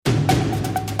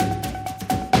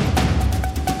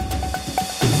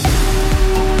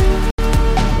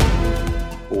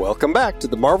Welcome back to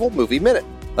the Marvel Movie Minute,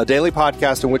 a daily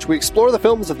podcast in which we explore the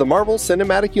films of the Marvel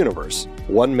Cinematic Universe,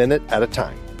 1 minute at a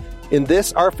time. In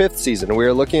this, our 5th season, we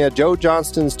are looking at Joe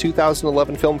Johnston's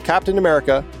 2011 film Captain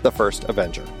America, The First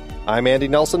Avenger. I'm Andy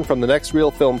Nelson from the Next Reel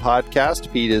Film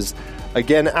podcast. Pete is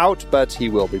again out, but he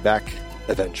will be back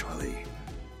eventually.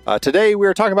 Today, we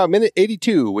are talking about minute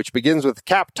 82, which begins with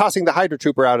Cap tossing the Hydra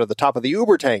Trooper out of the top of the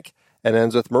Uber tank and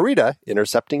ends with Marita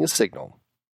intercepting a signal.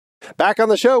 Back on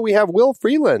the show, we have Will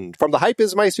Freeland from the Hype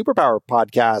is My Superpower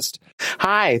podcast.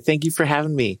 Hi, thank you for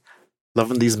having me.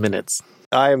 Loving these minutes.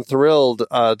 I am thrilled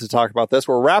to talk about this.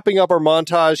 We're wrapping up our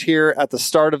montage here at the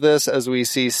start of this as we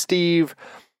see Steve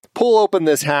pull open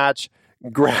this hatch,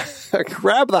 grab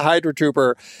the Hydra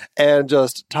Trooper, and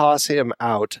just toss him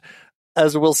out.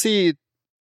 As we'll see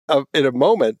in a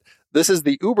moment, this is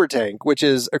the Uber tank, which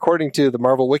is, according to the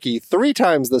Marvel Wiki, 3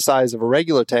 times the size of a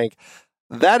regular tank.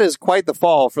 That is quite the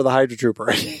fall for the Hydra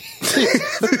Trooper.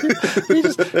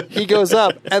 he goes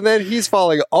up, and then he's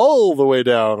falling all the way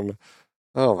down.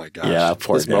 Oh my gosh. Yeah,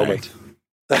 poor this guy. moment.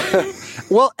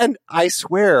 Well, and I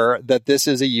swear that this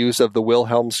is a use of the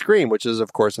Wilhelm scream, which is,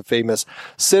 of course, a famous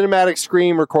cinematic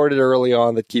scream recorded early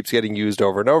on that keeps getting used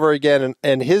over and over again.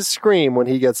 And his scream when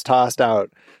he gets tossed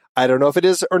out, I don't know if it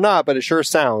is or not, but it sure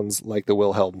sounds like the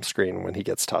Wilhelm scream when he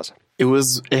gets tossed.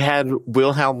 It had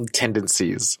Wilhelm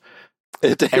tendencies.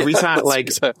 Every time,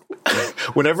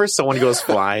 whenever someone goes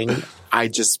flying, I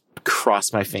just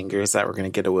cross my fingers that we're going to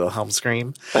get a Wilhelm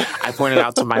scream. I point it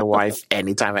out to my wife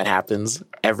anytime it happens,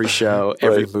 every show,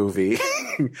 every movie.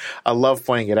 I love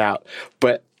pointing it out.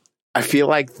 But I feel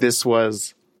like this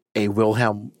was a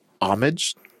Wilhelm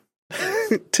homage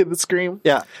to the scream.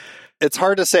 Yeah. It's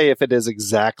hard to say if it is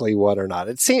exactly one or not.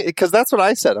 It seems, because that's what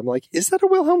I said. I'm like, is that a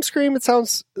Wilhelm scream? It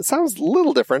sounds a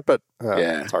little different, but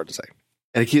it's hard to say.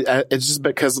 And it's just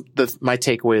because my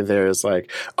takeaway there is like,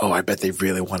 oh, I bet they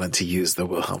really wanted to use the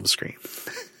Wilhelm scream.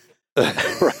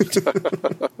 Right.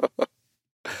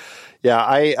 Yeah,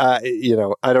 I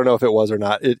don't know if it was or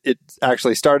not. It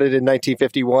actually started in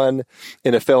 1951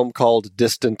 in a film called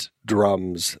Distant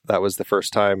Drums. That was the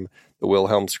first time the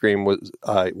Wilhelm scream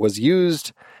was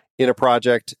used in a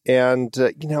project. And,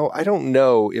 I don't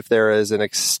know if there is an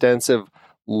extensive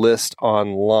list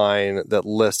online that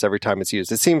lists every time it's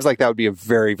used. It seems like that would be a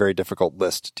very, very difficult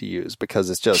list to use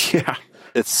because it's just,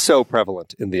 it's so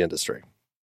prevalent in the industry.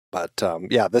 But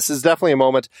this is definitely a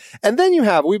moment. And then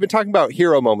we've been talking about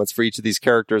hero moments for each of these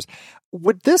characters.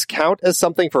 Would this count as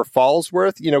something for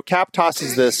Fallsworth? Cap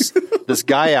tosses this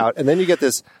guy out, and then you get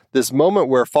this moment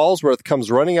where Fallsworth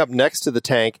comes running up next to the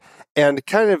tank, and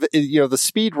kind of, the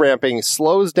speed ramping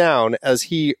slows down as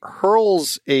he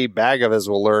hurls a bag of, as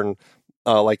we'll learn,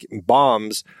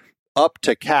 bombs up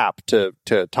to Cap to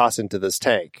toss into this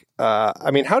tank.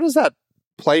 How does that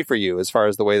play for you as far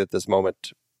as the way that this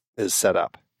moment is set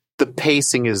up? The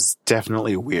pacing is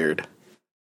definitely weird.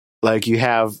 Like, you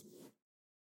have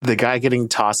the guy getting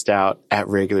tossed out at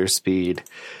regular speed.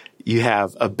 You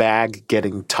have a bag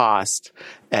getting tossed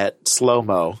at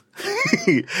slow-mo.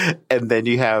 And then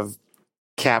you have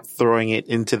Cap throwing it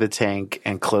into the tank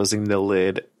and closing the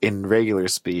lid in regular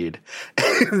speed.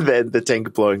 And then the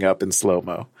tank blowing up in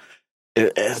slow-mo.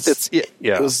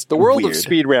 The world weird. Of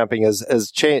speed ramping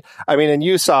has changed. And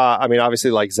you saw, obviously,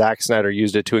 like Zack Snyder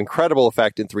used it to incredible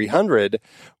effect in 300,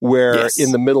 where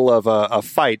in the middle of a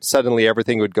fight, suddenly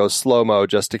everything would go slow-mo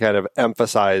just to kind of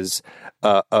emphasize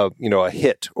a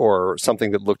hit or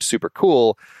something that looked super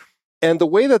cool. And the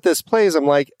way that this plays, I'm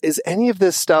like, is any of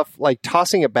this stuff, like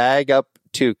tossing a bag up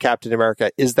to Captain America,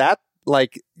 is that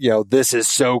like, this is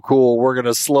so cool, we're going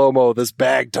to slow-mo this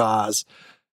bag toss?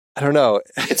 I don't know.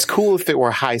 It's cool if it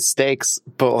were high stakes,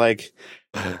 but like,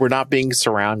 we're not being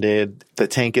surrounded. The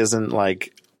tank isn't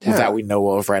that we know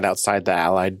of right outside the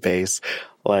Allied base.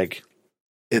 Like,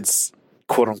 it's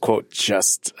quote unquote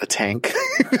just a tank.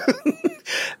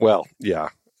 Well, yeah.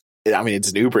 It's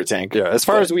an Uber tank. Yeah, as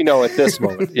far as we know at this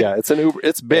moment. Yeah, it's an Uber.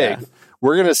 It's big. Yeah.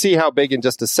 We're going to see how big in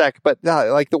just a sec. But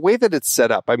like the way that it's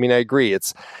set up, I agree.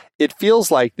 It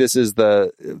feels like this is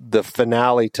the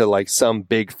finale to like some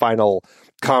big final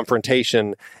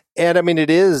confrontation. And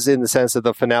it is in the sense of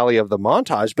the finale of the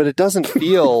montage, but it doesn't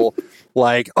feel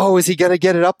like, oh, is he going to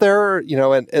get it up there?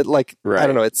 And it right. I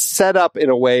don't know. It's set up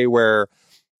in a way where,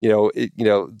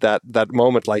 that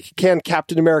moment, like, can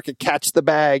Captain America catch the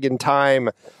bag in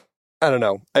time? I don't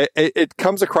know. It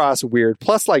comes across weird.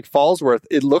 Plus, like Fallsworth,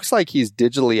 it looks like he's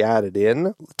digitally added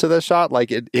in to the shot.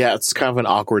 Like it's kind of an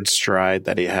awkward stride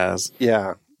that he has.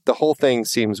 Yeah. the whole thing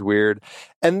seems weird.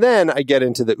 And then I get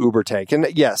into the Uber tank. And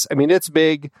yes, I mean, it's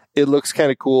big. It looks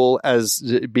kind of cool as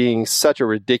being such a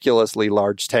ridiculously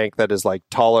large tank that is like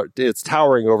taller. It's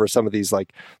towering over some of these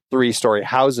like 3-story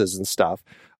houses and stuff.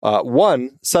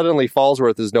 One, suddenly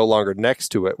Fallsworth is no longer next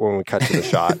to it when we cut to the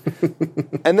shot.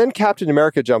 And then Captain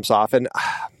America jumps off. And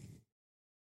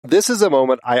this is a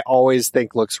moment I always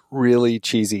think looks really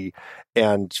cheesy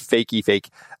and fakey fake.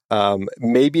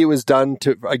 Maybe it was done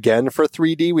again for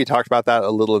 3D. We talked about that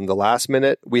a little in the last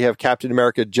minute. We have Captain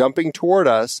America jumping toward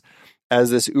us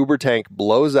as this Uber tank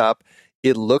blows up.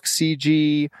 It looks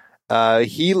CG.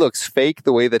 He looks fake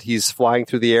the way that he's flying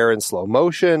through the air in slow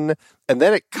motion. And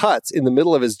then it cuts in the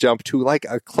middle of his jump to like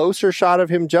a closer shot of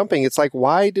him jumping. It's like,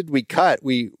 why did we cut?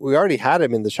 We already had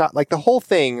him in the shot. Like the whole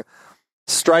thing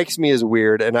strikes me as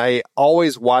weird. And I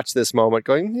always watch this moment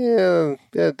going, yeah,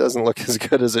 it doesn't look as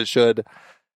good as it should.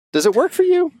 Does it work for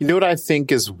you? You know what I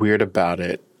think is weird about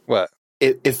it? What?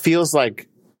 It feels like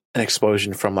an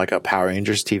explosion from like a Power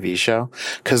Rangers TV show.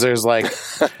 Because there's like,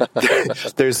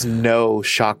 there's no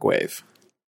shockwave.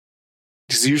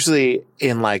 Because usually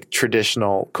in like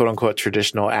traditional, quote unquote,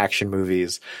 traditional action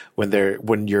movies,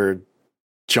 when you're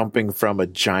jumping from a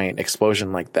giant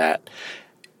explosion like that,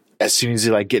 as soon as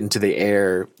you like get into the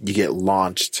air, you get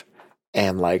launched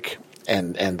and like,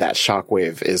 and that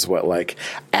shockwave is what like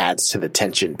adds to the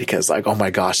tension because like, oh my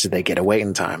gosh, did they get away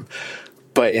in time?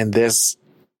 But in this,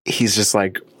 he's just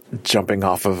like jumping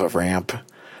off of a ramp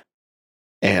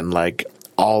and like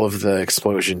all of the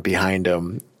explosion behind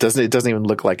him it doesn't even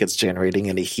look like it's generating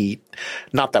any heat.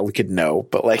 Not that we could know,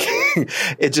 but like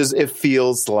it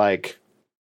feels like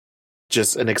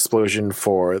just an explosion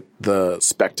for the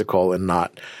spectacle and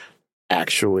not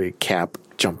actually Cap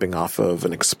jumping off of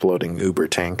an exploding Uber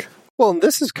tank. Well, and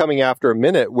this is coming after a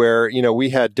minute where, you know, we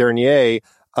had Dernier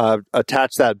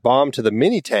attach that bomb to the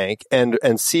mini tank and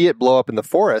see it blow up in the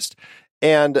forest.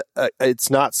 And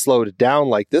it's not slowed down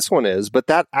like this one is, but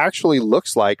that actually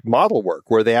looks like model work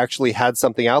where they actually had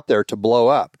something out there to blow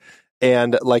up.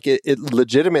 And like it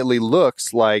legitimately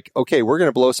looks like, okay, we're going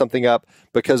to blow something up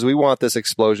because we want this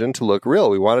explosion to look real.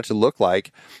 We want it to look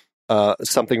like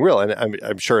something real. And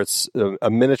I'm sure it's a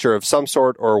miniature of some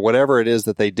sort or whatever it is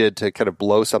that they did to kind of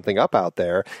blow something up out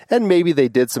there. And maybe they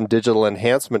did some digital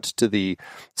enhancement to the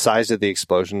size of the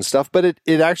explosion and stuff, but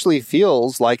it actually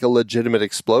feels like a legitimate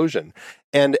explosion.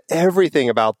 And everything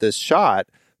about this shot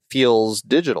feels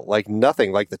digital, like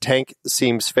nothing, like the tank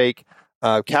seems fake.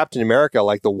 Captain America,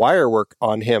 like the wire work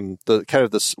on him, the kind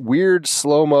of this weird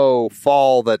slow-mo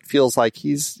fall that feels like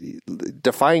he's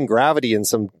defying gravity in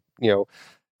some, you know,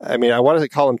 I mean, I wanted to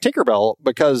call him Tinkerbell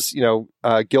because, you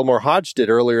know, Gilmore Hodge did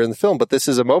earlier in the film, but this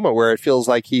is a moment where it feels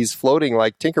like he's floating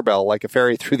like Tinkerbell, like a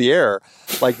fairy through the air.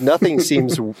 Like nothing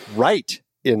seems right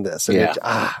in this. And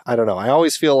I don't know. I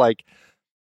always feel like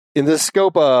in the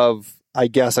scope of, I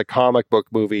guess, a comic book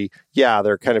movie, yeah,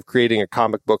 they're kind of creating a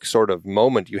comic book sort of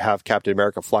moment. You have Captain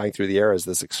America flying through the air as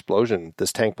this explosion,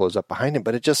 this tank blows up behind him,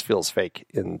 but it just feels fake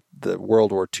in the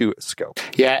World War II scope.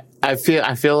 Yeah, I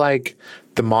feel like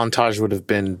the montage would have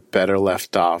been better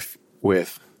left off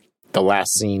with the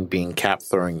last scene being Cap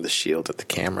throwing the shield at the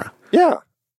camera. Yeah.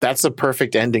 That's a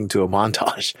perfect ending to a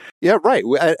montage. Yeah, right.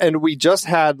 And we just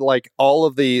had like all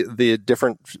of the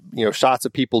different, you know, shots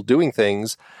of people doing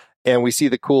things. And we see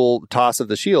the cool toss of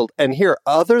the shield. And here,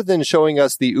 other than showing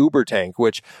us the Uber tank,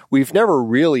 which we've never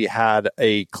really had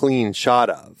a clean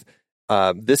shot of,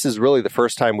 this is really the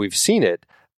first time we've seen it.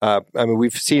 I mean,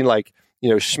 we've seen like, you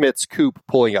know, Schmidt's coupe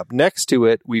pulling up next to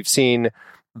it. We've seen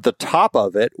the top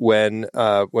of it when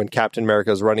Captain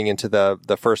America is running into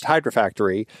the first Hydra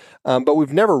factory. But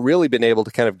we've never really been able to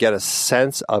kind of get a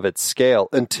sense of its scale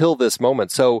until this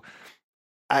moment. So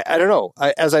I don't know.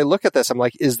 As I look at this, I'm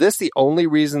like, is this the only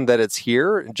reason that it's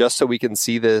here? Just so we can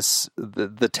see this,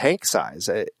 the tank size?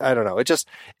 I don't know.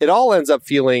 It all ends up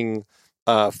feeling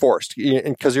forced.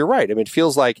 Because you're right. I mean, it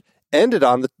feels like ended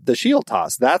on the shield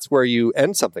toss. That's where you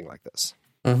end something like this.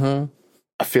 Mm-hmm.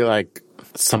 I feel like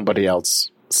somebody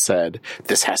else said,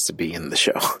 this has to be in the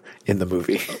show, in the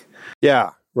movie. Yeah.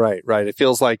 Right. It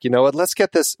feels like, you know what, let's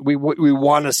get this. We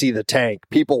want to see the tank.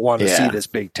 People want to see this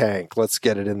big tank. Let's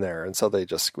get it in there. And so they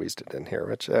just squeezed it in here,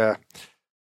 which, oh,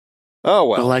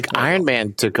 well. But like Iron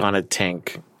Man took on a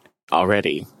tank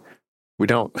already. We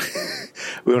don't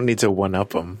need to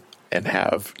one-up him and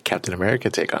have Captain America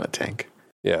take on a tank.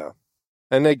 Yeah.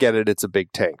 And they get it. It's a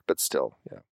big tank, but still,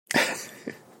 yeah.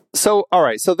 So, all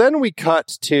right. So then we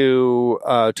cut to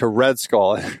Red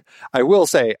Skull. I will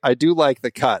say, I do like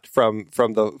the cut from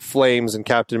the flames and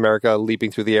Captain America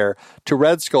leaping through the air to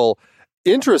Red Skull,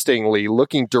 interestingly,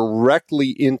 looking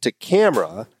directly into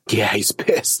camera Yeah, he's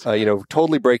pissed.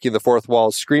 Totally breaking the fourth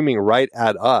wall, screaming right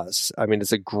at us. I mean,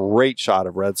 it's a great shot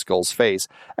of Red Skull's face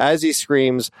as he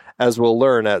screams, as we'll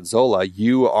learn at Zola,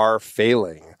 "You are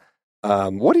failing."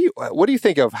 What do you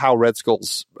think of how Red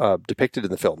Skull's depicted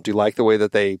in the film? Do you like the way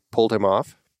that they pulled him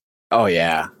off? Oh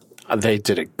yeah, they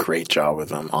did a great job with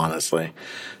him. Honestly,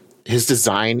 his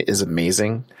design is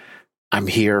amazing. I'm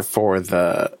here for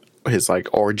his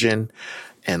origin.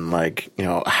 And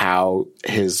how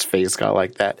his face got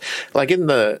like that. Like in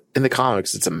the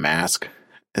comics, it's a mask.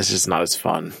 It's just not as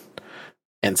fun.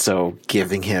 And so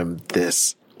giving him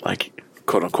this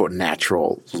quote unquote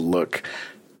natural look,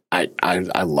 I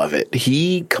love it.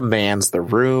 He commands the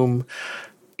room.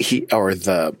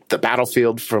 The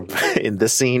battlefield from in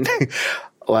this scene.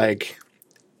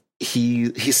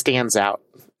 He stands out.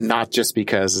 Not just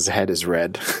because his head is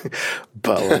red,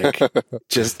 but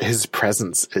just his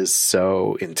presence is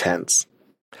so intense.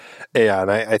 Yeah, and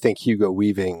I think Hugo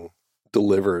Weaving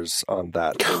delivers on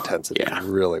that intensity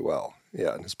really well.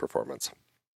 Yeah, in his performance.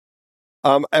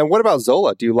 And what about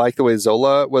Zola? Do you like the way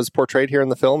Zola was portrayed here in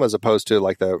the film as opposed to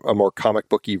a more comic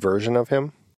booky version of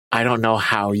him? I don't know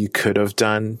how you could have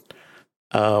done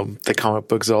the comic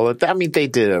book Zola. I mean, they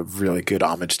did a really good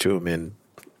homage to him in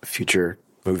future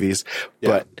movies,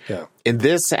 but in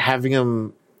this, having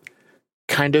him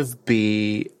kind of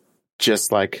be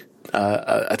just like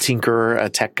a tinkerer, a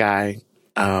tech guy,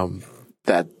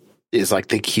 that is like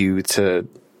the cue to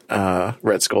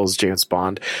Red Skull's James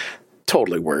Bond,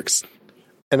 totally works.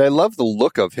 And I love the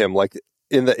look of him,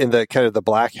 in the kind of the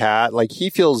black hat.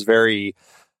 He feels very,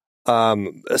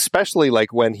 especially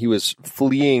when he was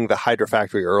fleeing the Hydra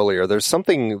factory earlier, there's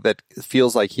something that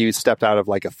feels like he stepped out of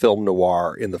a film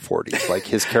noir in the 40s.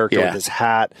 His character with his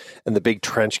hat and the big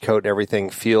trench coat and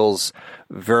everything feels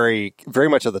very, very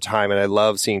much of the time. And I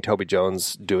love seeing Toby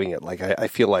Jones doing it. I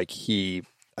feel like his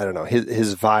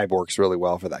vibe works really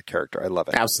well for that character. I love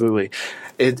it. Absolutely.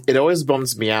 It always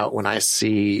bums me out when I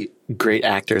see great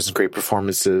actors and great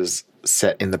performances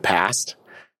set in the past.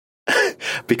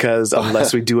 Because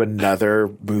unless we do another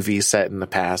movie set in the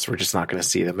past, we're just not going to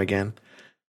see them again.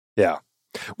 Yeah.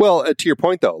 Well, to your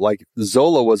point, though,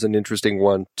 Zola was an interesting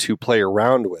one to play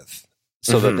around with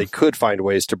so that they could find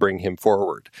ways to bring him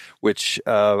forward, which,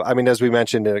 as we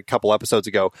mentioned a couple episodes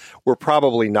ago, we're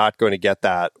probably not going to get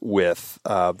that with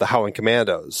the Howling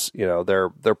Commandos.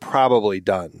 They're probably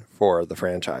done for the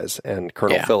franchise, and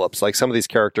Colonel Phillips, some of these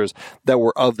characters that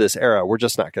were of this era, we're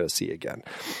just not going to see again.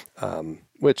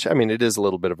 Which, it is a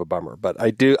little bit of a bummer, but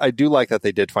I do like that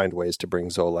they did find ways to bring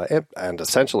Zola and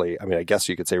essentially, I guess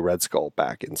you could say Red Skull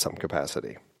back in some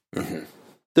capacity. Mm-hmm.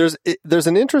 There's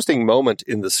an interesting moment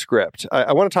in the script.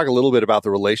 I want to talk a little bit about the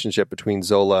relationship between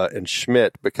Zola and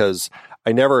Schmidt, because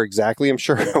I never exactly am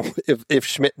sure if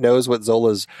Schmidt knows what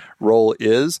Zola's role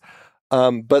is.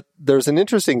 But there's an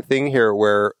interesting thing here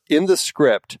where in the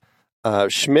script,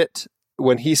 Schmidt,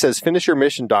 when he says, "Finish your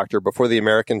mission, Doctor," before the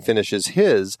American finishes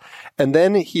his, and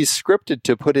then he's scripted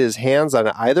to put his hands on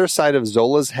either side of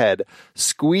Zola's head,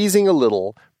 squeezing a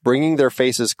little, bringing their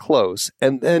faces close.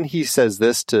 And then he says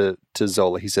this to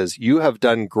Zola. He says, "You have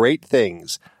done great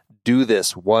things. Do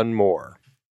this one more."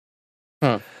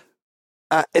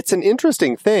 It's an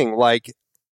interesting thing.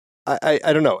 I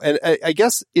don't know. And I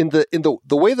guess in the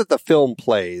way that the film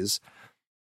plays,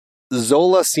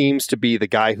 Zola seems to be the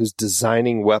guy who's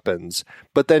designing weapons,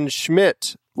 but then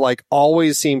Schmidt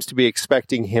always seems to be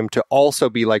expecting him to also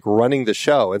be running the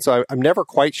show. And so I'm never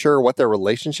quite sure what their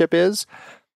relationship is.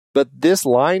 But this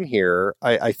line here,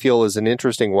 I feel, is an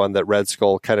interesting one that Red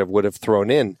Skull kind of would have thrown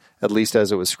in, at least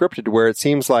as it was scripted, where it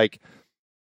seems like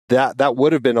that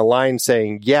would have been a line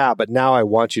saying, "Yeah, but now I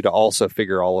want you to also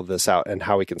figure all of this out and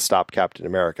how we can stop Captain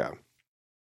America."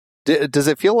 Does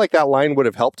it feel like that line would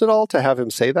have helped at all to have him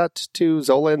say that to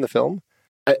Zola in the film?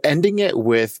 Ending it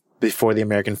with "before the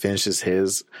American finishes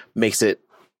his" makes it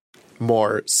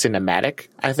more cinematic,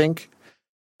 I think.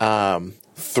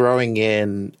 Throwing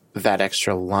in that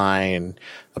extra line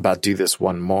about "do this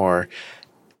one more"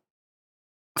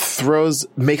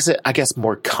 makes it, I guess,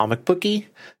 more comic booky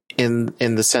in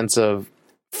the sense of,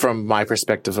 from my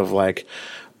perspective of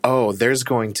oh, there's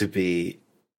going to be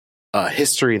a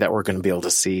history that we're going to be able to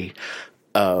see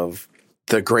of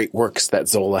the great works that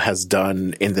Zola has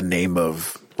done in the name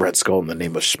of Red Skull, in the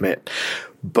name of Schmidt.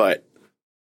 But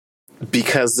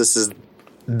because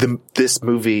this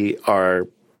movie are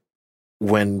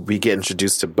when we get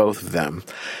introduced to both of them,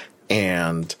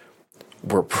 and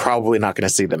we're probably not going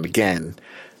to see them again,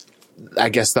 I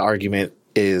guess the argument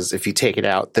is, if you take it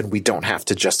out, then we don't have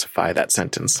to justify that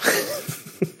sentence.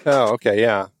 Oh, okay,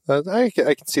 yeah. I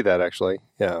can see that, actually,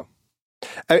 yeah.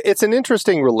 It's an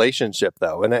interesting relationship,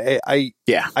 though, and I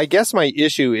guess my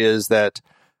issue is that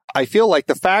I feel like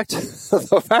the fact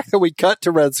that we cut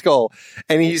to Red Skull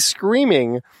and he's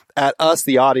screaming at us,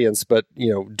 the audience, but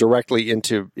directly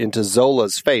into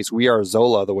Zola's face. We are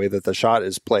Zola, the way that the shot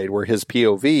is played, where his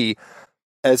POV,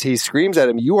 as he screams at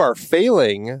him, "You are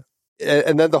failing,"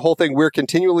 and then the whole thing, "We're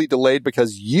continually delayed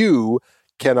because you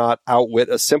cannot outwit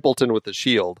a simpleton with a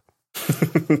shield."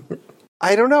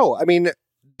 I don't know. I mean,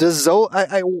 does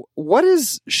Zola? What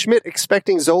is Schmidt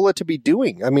expecting Zola to be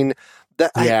doing? I mean,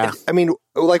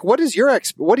 what is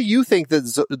what do you think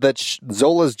that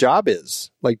Zola's job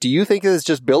is? Like, do you think it's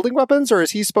just building weapons, or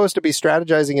is he supposed to be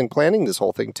strategizing and planning this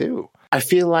whole thing too? I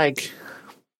feel like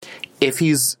if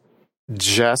he's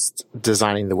just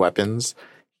designing the weapons,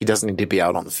 he doesn't need to be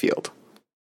out on the field.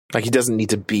 Like, he doesn't need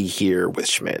to be here with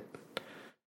Schmidt.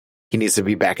 He needs to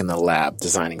be back in the lab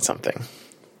designing something.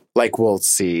 Like we'll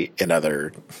see in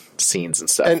other scenes and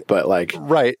stuff.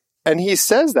 Right. And he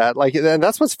says that, and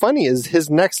that's what's funny is his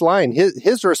next line,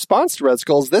 his response to Red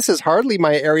Skull is, "This is hardly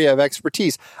my area of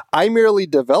expertise. I merely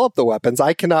develop the weapons.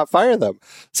 I cannot fire them."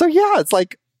 So yeah, it's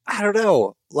like, I don't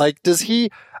know. Like, does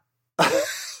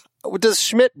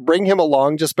Schmidt bring him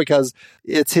along just because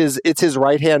it's his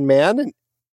right-hand man? And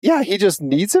yeah, he just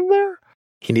needs him there.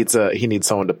 He needs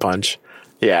someone to punch.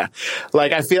 Yeah.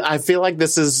 Like, I feel like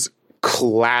this is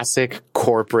classic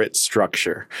corporate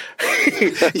structure.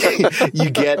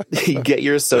 you get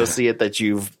your associate that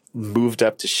you've moved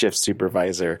up to shift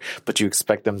supervisor, but you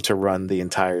expect them to run the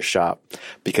entire shop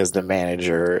because the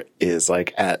manager is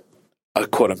like at a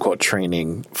quote unquote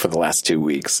training for the last 2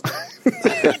 weeks.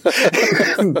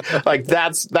 Like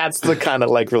that's the kind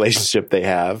of like relationship they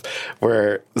have,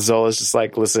 where Zola's just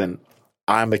like, "Listen,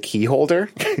 I'm a key holder.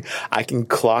 I can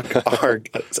clock our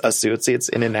associates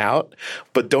in and out,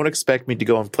 but don't expect me to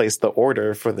go and place the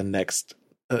order for the next,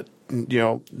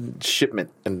 shipment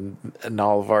and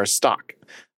all of our stock.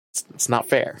 It's not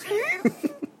fair."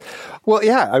 Well,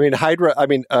 yeah. I mean,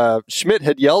 Schmidt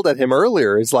had yelled at him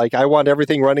earlier. It's like, "I want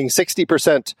everything running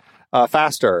 60%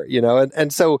 faster,"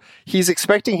 and so he's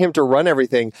expecting him to run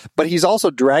everything, but he's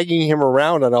also dragging him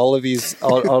around on all of these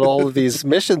on all of these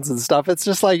missions and stuff. It's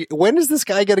just like, when is this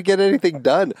guy going to get anything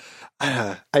done?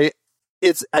 It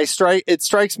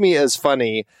strikes me as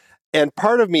funny, and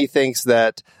part of me thinks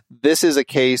that this is a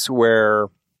case where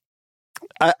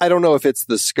I don't know if it's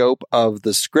the scope of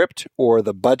the script or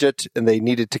the budget, and they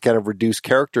needed to kind of reduce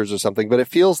characters or something, but it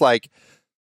feels like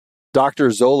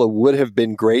Dr. Zola would have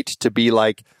been great to be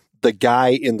like the guy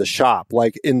in the shop.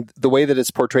 Like, in the way that it's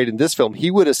portrayed in this film,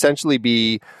 he would essentially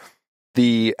be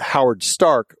the Howard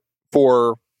Stark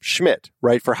for Schmidt,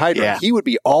 right? For Hydra. Yeah. He would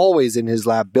be always in his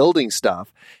lab building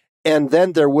stuff. And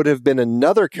then there would have been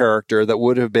another character that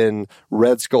would have been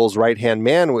Red Skull's right-hand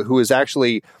man, who is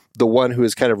actually the one who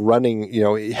is kind of running,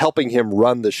 helping him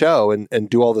run the show and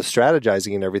do all the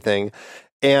strategizing and everything.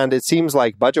 And it seems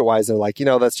like budget-wise, they're like,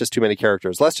 that's just too many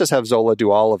characters. Let's just have Zola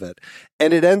do all of it.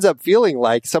 And it ends up feeling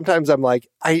like, sometimes I'm like,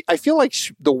 I feel like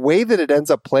the way that it ends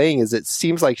up playing is it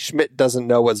seems like Schmidt doesn't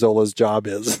know what Zola's job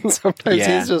is. And sometimes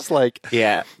he's just like...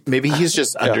 Yeah, maybe he's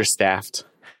just understaffed,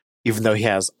 even though he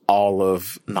has all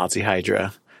of Nazi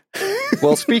Hydra.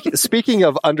 Well, speaking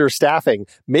of understaffing,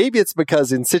 maybe it's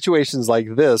because in situations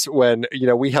like this, when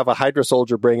we have a Hydra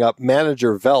soldier bring up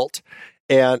Manager Velt,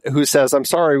 and who says, "I'm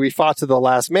sorry, we fought to the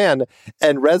last man,"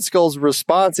 and Red Skull's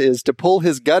response is to pull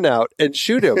his gun out and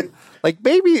shoot him. Like,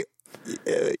 maybe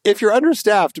if you're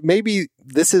understaffed, maybe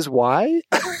this is why.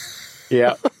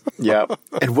 Yeah.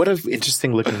 And what an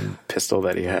interesting looking pistol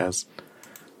that he has.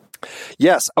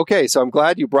 Yes. Okay. So I'm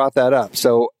glad you brought that up.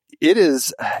 So it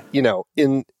is,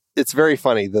 it's very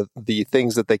funny, the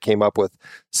things that they came up with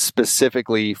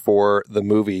specifically for the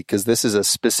movie, because this is a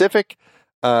specific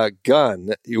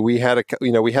gun. We had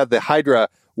the Hydra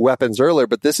weapons earlier,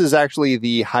 but this is actually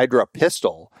the Hydra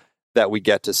pistol that we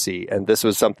get to see, and this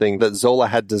was something that Zola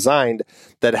had designed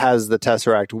that has the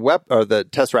Tesseract or the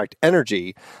Tesseract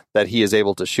energy that he is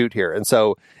able to shoot here. And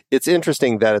so it's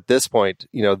interesting that at this point,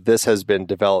 this has been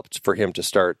developed for him to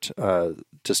start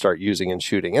using and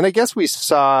shooting. And I guess we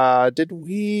saw, I'm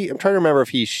trying to remember if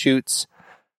he shoots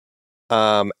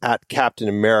at Captain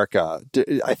America.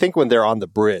 I think when they're on the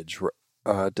bridge,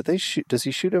 does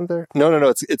he shoot him there?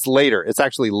 No. It's later. It's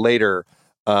actually later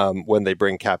when they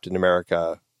bring Captain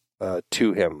America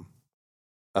to him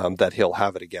that he'll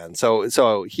have it again. So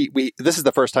this is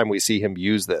the first time we see him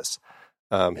use this,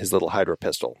 his little Hydra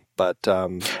pistol. But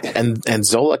and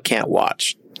Zola can't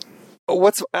watch.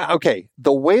 What's okay?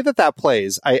 The way that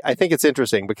plays, I think it's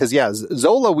interesting because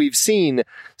Zola we've seen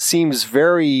seems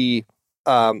very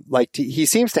he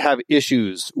seems to have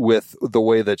issues with the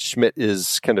way that Schmidt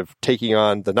is kind of taking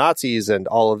on the Nazis and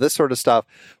all of this sort of stuff.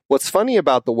 What's funny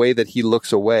about the way that he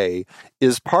looks away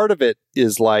is part of it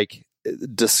is like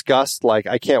disgust, like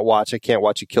I can't watch you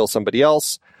kill somebody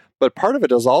else. But part of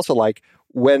it is also like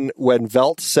when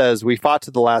Velt says we fought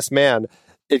to the last man,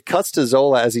 it cuts to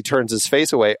Zola as he turns his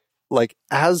face away. Like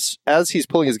as he's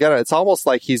pulling his gun out, it's almost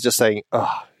like he's just saying,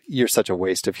 "Oh, you're such a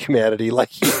waste of humanity." Like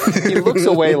he looks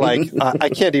away like I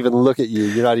can't even look at you.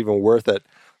 You're not even worth it.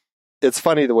 It's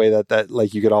funny the way that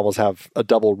like you could almost have a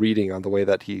double reading on the way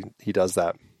that he does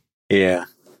that. Yeah.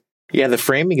 The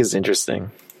framing is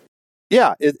interesting.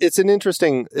 Yeah, it's an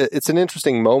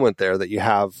interesting moment there that you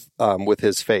have with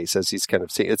his face as he's kind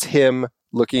of seeing. It's him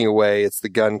looking away. It's the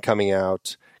gun coming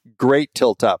out. Great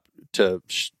tilt up to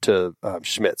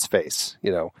Schmidt's face,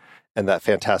 and that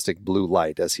fantastic blue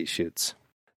light as he shoots.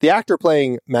 The actor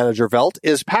playing Manager Velt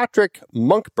is Patrick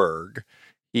Monkberg.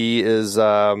 He is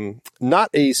not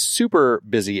a super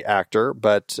busy actor,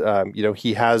 but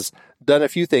he has done a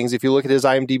few things. If you look at his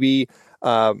IMDb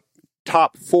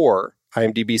top 4,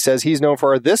 IMDb says he's known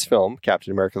for this film,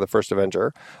 Captain America: The First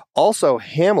Avenger, also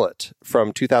Hamlet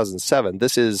from 2007.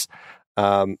 This is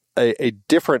a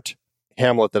different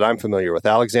Hamlet that I'm familiar with.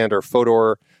 Alexander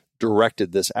Fodor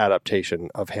directed this adaptation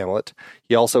of Hamlet.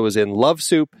 He also was in Love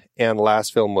Soup, and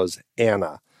last film was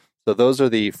Anna. So those are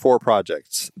the 4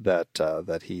 projects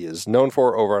that he is known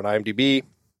for over on IMDb.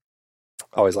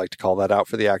 I always like to call that out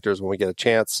for the actors when we get a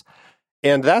chance.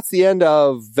 And that's the end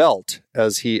of Velt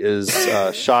as he is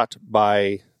shot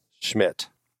by Schmidt.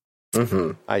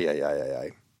 Mm-hmm.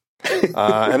 Aye.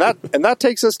 And that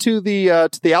takes us to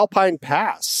the Alpine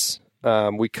Pass.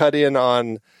 We cut in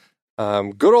on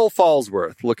good old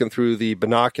Fallsworth, looking through the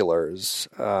binoculars.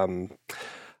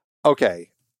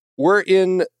 Okay, we're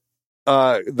in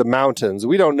the mountains.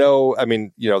 We don't know. I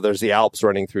mean, there's the Alps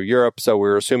running through Europe, so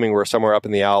we're assuming we're somewhere up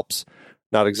in the Alps.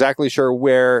 Not exactly sure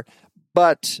where,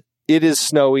 but it is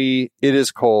snowy. It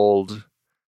is cold.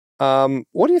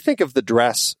 What do you think of the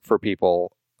dress for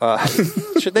people?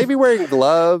 Should they be wearing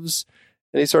gloves?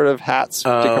 Any sort of hats to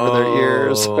cover their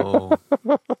ears?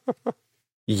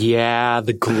 Yeah,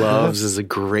 the gloves is a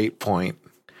great point.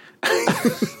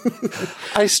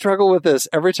 I struggle with this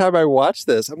every time I watch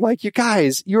this. I'm like, you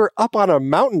guys, you're up on a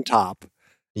mountaintop.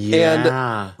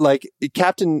 Yeah. And like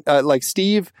Captain,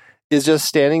 Steve is just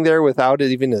standing there without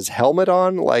even his helmet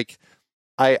on. Like,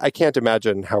 I can't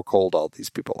imagine how cold all these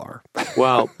people are.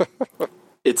 Well,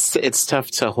 it's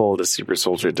tough to hold a super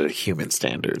soldier to human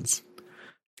standards.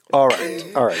 All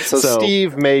right. So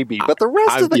Steve maybe, but the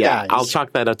rest of the guys, I'll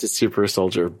chalk that up to super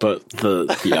soldier. But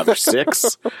the other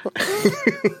 6,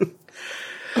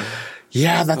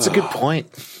 yeah, that's a good point.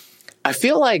 I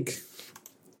feel like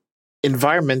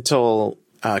environmental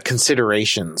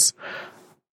considerations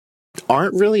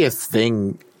aren't really a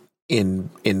thing in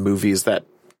movies that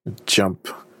jump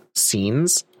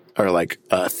scenes or like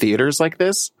theaters like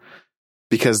this,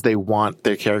 because they want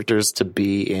their characters to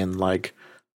be in like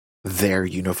their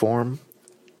uniform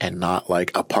and not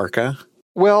like a parka.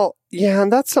 Well, yeah,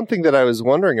 and that's something that I was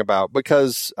wondering about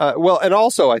because, and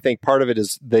also I think part of it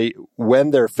is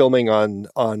when they're filming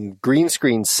on green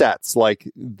screen sets, like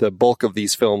the bulk of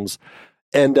these films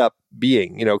end up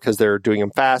being, because they're doing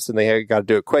them fast and they got to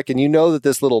do it quick. And that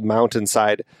this little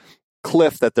mountainside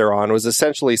cliff that they're on was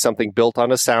essentially something built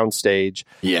on a soundstage.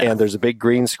 Yeah. And there's a big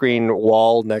green screen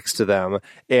wall next to them,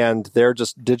 and they're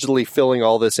just digitally filling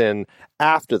all this in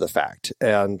after the fact.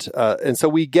 And so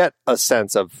we get a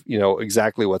sense of,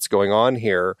 exactly what's going on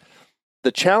here.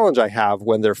 The challenge I have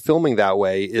when they're filming that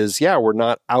way is, we're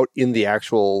not out in the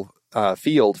actual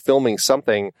field filming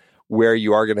something where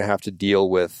you are going to have to deal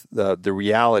with the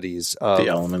realities of the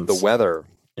elements, the weather.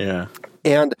 Yeah.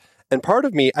 And part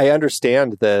of me, I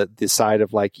understand the side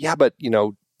of like, but you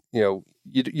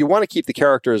want to keep the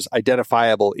characters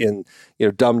identifiable in,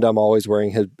 Dum Dum always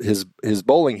wearing his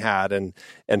bowling hat and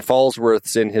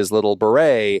Fallsworth's in his little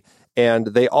beret, and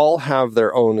they all have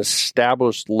their own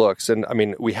established looks. And I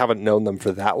mean, we haven't known them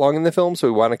for that long in the film, so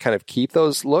we want to kind of keep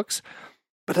those looks.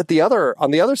 But on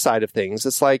the other side of things,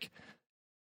 it's like,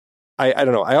 I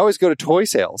don't know. I always go to toy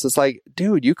sales. It's like,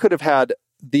 dude, you could have had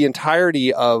the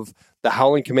entirety of the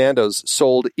Howling Commandos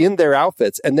sold in their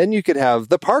outfits, and then you could have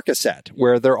the parka set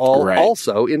where they're all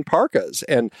also in parkas,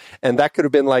 and that could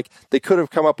have been like, they could have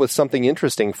come up with something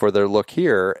interesting for their look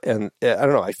here. And I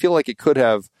don't know, I feel like it could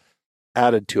have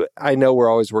added to it. I know we're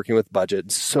always working with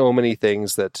budget, so many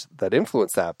things that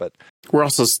influence that, but we're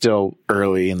also still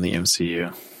early in the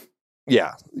MCU.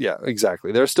 Yeah,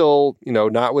 exactly. They're still,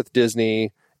 not with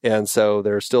Disney. And so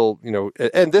they're still,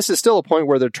 and this is still a point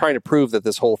where they're trying to prove that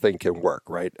this whole thing can work,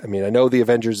 right? I mean, I know the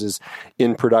Avengers is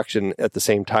in production at the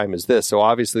same time as this. So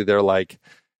obviously they're like,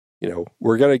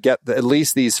 we're going to get at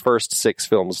least these first 6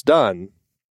 films done.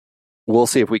 We'll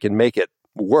see if we can make it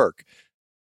work.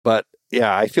 But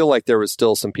yeah, I feel like there was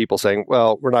still some people saying,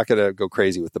 well, we're not going to go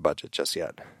crazy with the budget just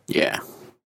yet. Yeah.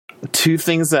 2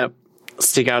 things that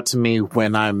stick out to me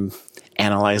when I'm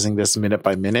analyzing this minute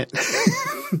by minute.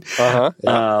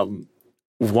 Yeah.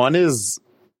 One is,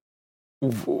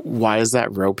 why is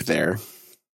that rope there?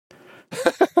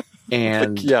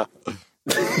 And yeah,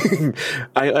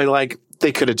 I like,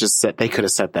 they could have set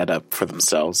that up for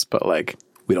themselves, but like,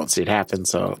 we don't see it happen.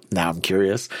 So now I'm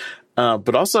curious.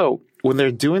 But also when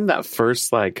they're doing that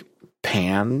first like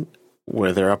pan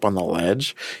where they're up on the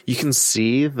ledge, you can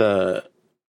see the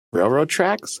railroad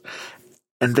tracks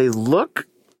and they look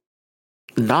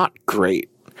not great.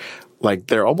 Like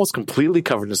they're almost completely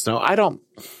covered in snow.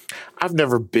 I've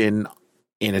never been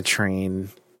in a train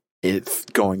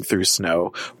going through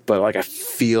snow, but like I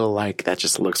feel like that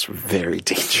just looks very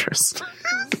dangerous.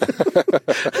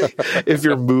 If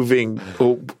you're moving,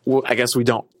 well, I guess we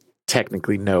don't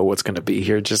technically know what's going to be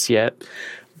here just yet,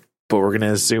 but we're going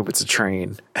to assume it's a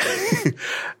train.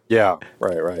 Yeah,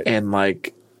 right. And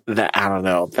like that, I don't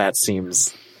know, that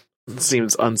seems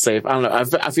unsafe. I don't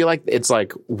know. I feel like it's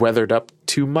like weathered up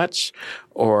too much,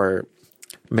 or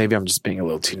maybe I'm just being a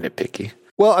little too nitpicky.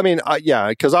 Well, I mean, yeah,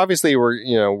 because obviously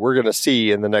we're going to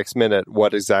see in the next minute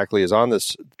what exactly is on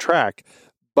this track,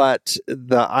 but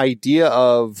the idea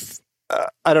of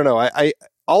I don't know. I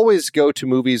always go to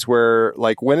movies where,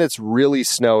 like, when it's really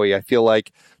snowy, I feel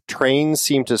like trains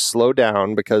seem to slow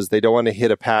down because they don't want to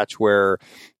hit a patch where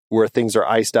things are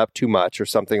iced up too much or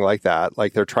something like that.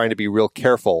 Like they're trying to be real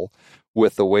careful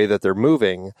with the way that they're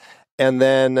moving. And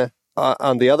then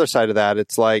on the other side of that,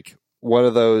 it's like one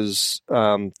of those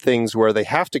things where they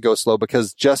have to go slow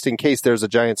because just in case there's a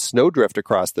giant snowdrift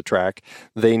across the track,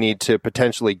 they need to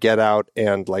potentially get out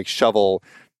and like shovel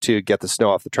to get the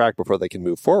snow off the track before they can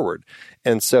move forward.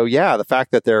 And so, yeah, the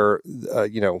fact that they're,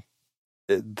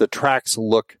 the tracks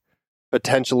look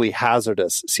potentially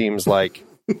hazardous seems like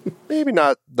maybe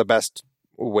not the best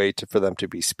way for them to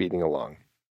be speeding along.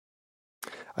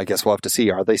 I guess we'll have to see.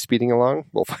 Are they speeding along?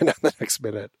 We'll find out in the next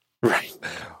minute. Right.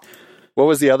 What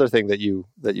was the other thing that you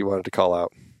wanted to call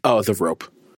out? Oh, the rope.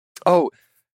 Oh,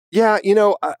 yeah.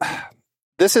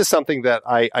 This is something that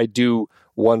I do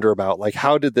wonder about. Like,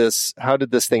 how did this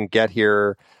thing get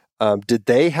here? Did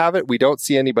they have it? We don't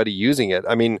see anybody using it.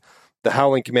 I mean, the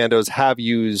Howling Commandos have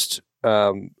used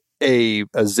a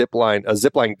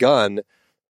zipline gun,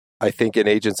 I think, in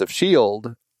Agents of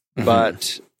S.H.I.E.L.D.,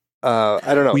 but I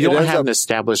don't know. We don't have an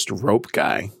established rope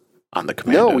guy on the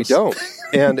Commandos. No, we don't.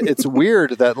 And it's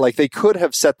weird that like they could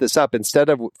have set this up instead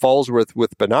of Fallsworth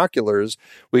with binoculars.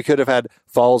 We could have had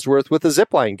Fallsworth with a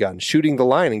zipline gun shooting the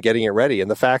line and getting it ready. And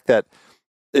the fact that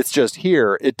it's just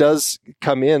here, it does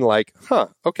come in like,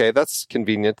 okay, that's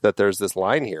convenient that there's this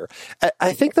line here.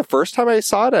 I think the first time I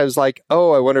saw it, I was like,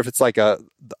 oh, I wonder if it's like a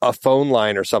phone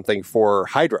line or something for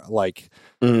Hydra. Like,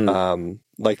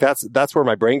 like that's where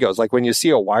my brain goes. Like when you see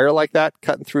a wire like that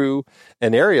cutting through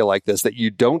an area like this that you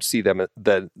don't see them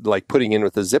that like putting in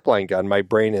with a zipline gun, my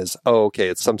brain is, oh, okay,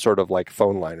 it's some sort of like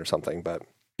phone line or something. But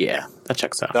yeah, that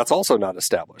checks out. That's also not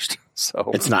established.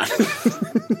 So it's not.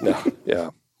 No, yeah.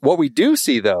 What we do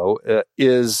see, though,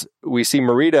 is we see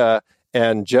Marita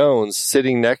and Jones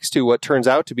sitting next to what turns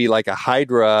out to be like a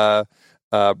Hydra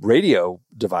radio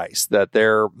device that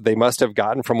they must have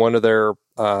gotten from one of their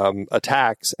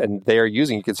attacks, and they are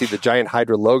using. You can see the giant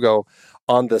Hydra logo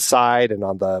on the side and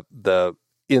on the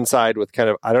inside with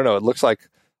kind of, I don't know, it looks like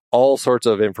all sorts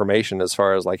of information as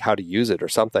far as like how to use it or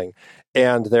something.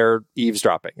 And they're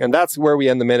eavesdropping. And that's where we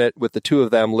end the minute with the two of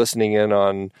them listening in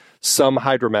on some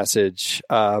Hydra message.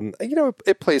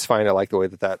 It plays fine. I like the way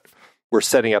that we're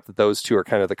setting up that those two are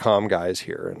kind of the comm guys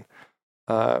here.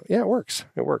 And it works.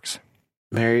 It works.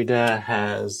 Merida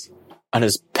has on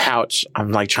his pouch,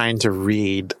 I'm like trying to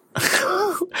read,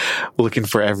 looking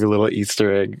for every little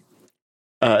Easter egg.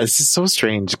 It's just so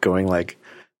strange going like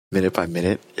minute by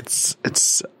minute. It's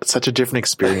such a different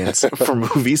experience for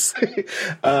movies.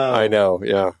 I know.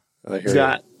 Yeah.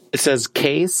 It says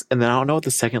case, and then I don't know what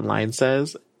the second line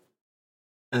says.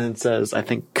 And it says, I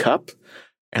think cup,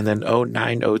 and then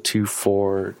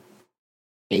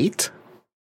 090248.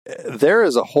 There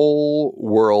is a whole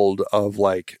world of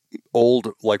like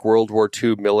old, like World War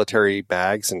II military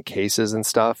bags and cases and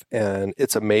stuff. And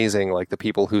it's amazing. Like the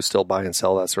people who still buy and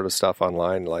sell that sort of stuff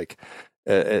online, like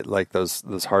like those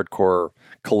hardcore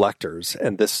collectors,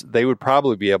 and they would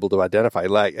probably be able to identify.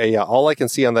 Like, yeah, all I can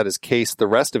see on that is case. The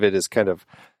rest of it is kind of,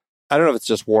 I don't know if it's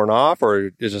just worn off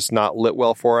or it's just not lit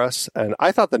well for us. And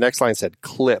I thought the next line said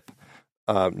clip,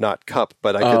 not cup,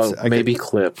 but I maybe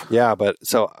clip. Yeah, but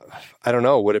so I don't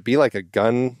know. Would it be like a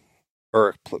gun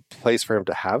or a place for him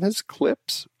to have his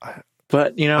clips?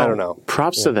 But I don't know.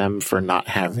 Props to them for not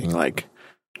having like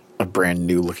a brand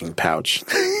new looking pouch.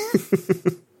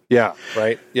 Yeah,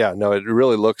 right. Yeah, no, it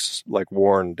really looks like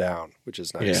worn down, which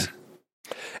is nice.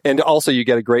 Yeah. And also you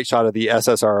get a great shot of the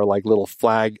SSR like little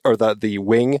flag or the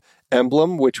wing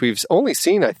emblem, which we've only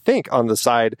seen, I think, on the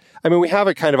side. I mean, we have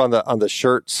it kind of on the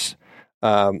shirts,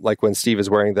 like when Steve is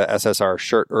wearing the SSR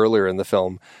shirt earlier in the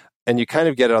film, and you kind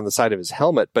of get it on the side of his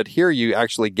helmet, but here you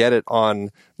actually get it on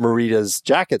Marita's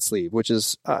jacket sleeve, which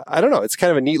is, I don't know, it's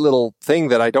kind of a neat little thing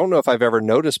that I don't know if I've ever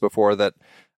noticed before that.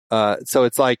 So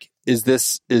it's like, is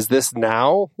this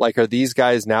now? Like, are these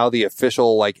guys now the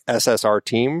official like SSR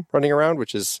team running around?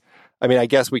 Which is, I mean, I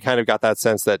guess we kind of got that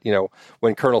sense that,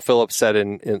 when Colonel Phillips said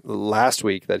in last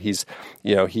week that he's,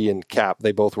 he and Cap,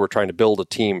 they both were trying to build a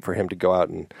team for him to go out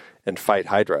and fight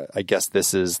Hydra. I guess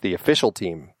this is the official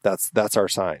team. That's our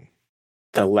sign.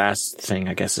 The last thing,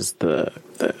 I guess, is the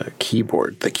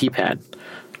keyboard, the keypad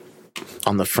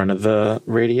on the front of the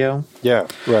radio. Yeah,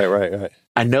 right.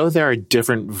 I know there are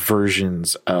different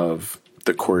versions of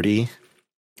the QWERTY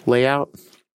layout,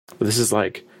 but this is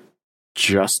like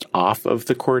just off of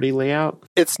the QWERTY layout.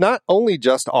 It's not only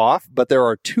just off, but there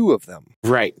are two of them.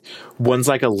 Right. One's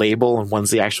like a label and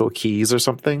one's the actual keys or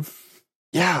something.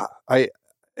 Yeah, I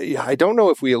don't know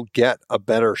if we'll get a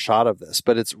better shot of this,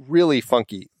 but it's really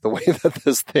funky the way that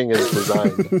this thing is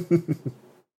designed.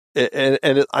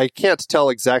 I can't tell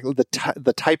exactly.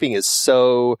 The typing is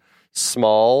so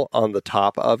small on the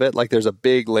top of it. Like there's a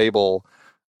big label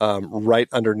right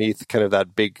underneath kind of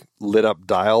that big lit up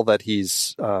dial that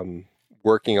he's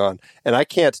working on. And I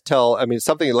can't tell. I mean,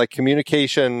 something like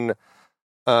communication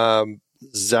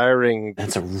Zyring.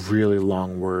 That's a really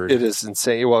long word. It is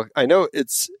insane. Well, I know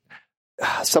it's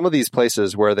some of these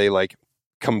places where they like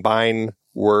combine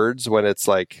words when it's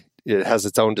like it has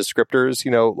its own descriptors,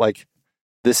 like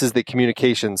this is the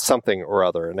communication something or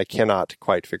other. And I cannot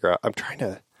quite figure out. I'm trying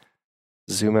to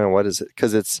zoom in on what is it?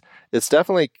 Because it's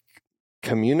definitely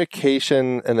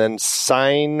communication and then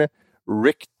Sein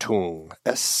Richtung.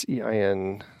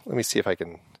 SEIN. Let me see if I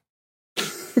can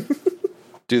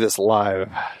do this live.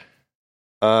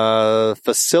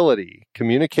 Facility.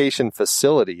 Communication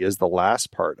facility is the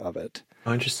last part of it.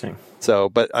 Oh, interesting. So,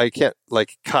 but I can't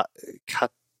like Kattung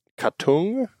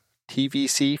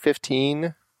TVC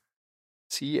 15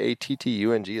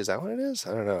 CATTUNG. Is that what it is?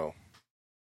 I don't know.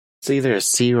 It's either a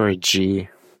C or a G.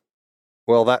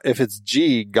 Well, that if it's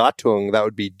G, Gattung, that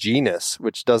would be genus,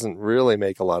 which doesn't really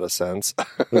make a lot of sense.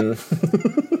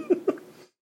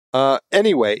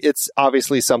 Anyway, it's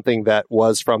obviously something that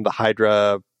was from the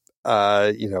Hydra,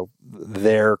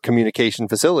 their communication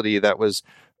facility that was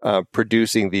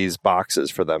producing these boxes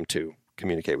for them to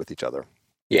communicate with each other.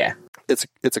 Yeah. It's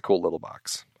a cool little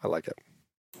box. I like it.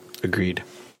 Agreed.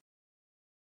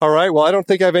 All right. Well, I don't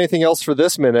think I have anything else for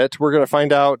this minute. We're going to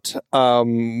find out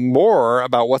more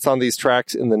about what's on these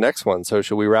tracks in the next one. So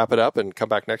should we wrap it up and come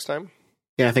back next time?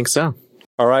 Yeah, I think so.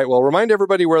 All right. Well, remind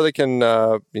everybody where they can,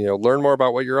 learn more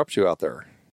about what you're up to out there.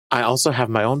 I also have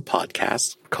my own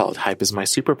podcast called Hype is My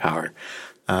Superpower.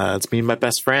 It's me and my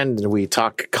best friend, and we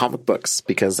talk comic books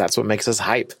because that's what makes us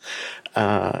hype.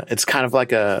 It's kind of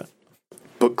like a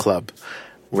book club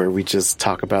where we just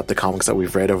talk about the comics that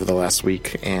we've read over the last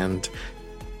week and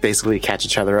basically catch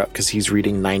each other up because he's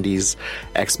reading 90s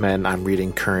X-Men. I'm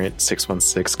reading current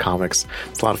 616 comics.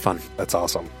 It's a lot of fun. That's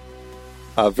awesome.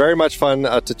 Very much fun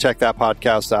to check that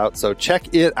podcast out. So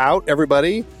check it out,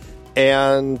 everybody.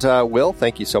 And Will,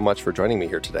 thank you so much for joining me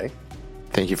here today.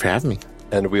 Thank you for having me.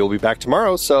 And we will be back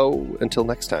tomorrow. So until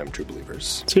next time, true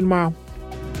believers. See you tomorrow.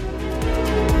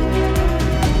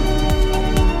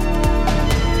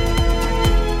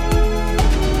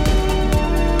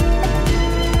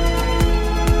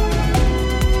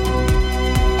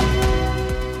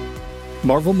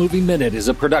 Marvel Movie Minute is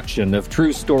a production of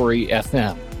True Story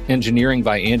FM. Engineering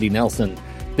by Andy Nelson.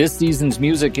 This season's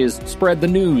music is Spread the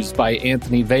News by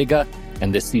Anthony Vega,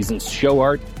 and this season's show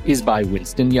art is by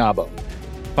Winston Yabo.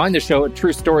 Find the show at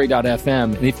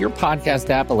truestory.fm, and if your podcast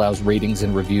app allows ratings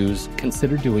and reviews,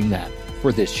 consider doing that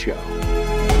for this show.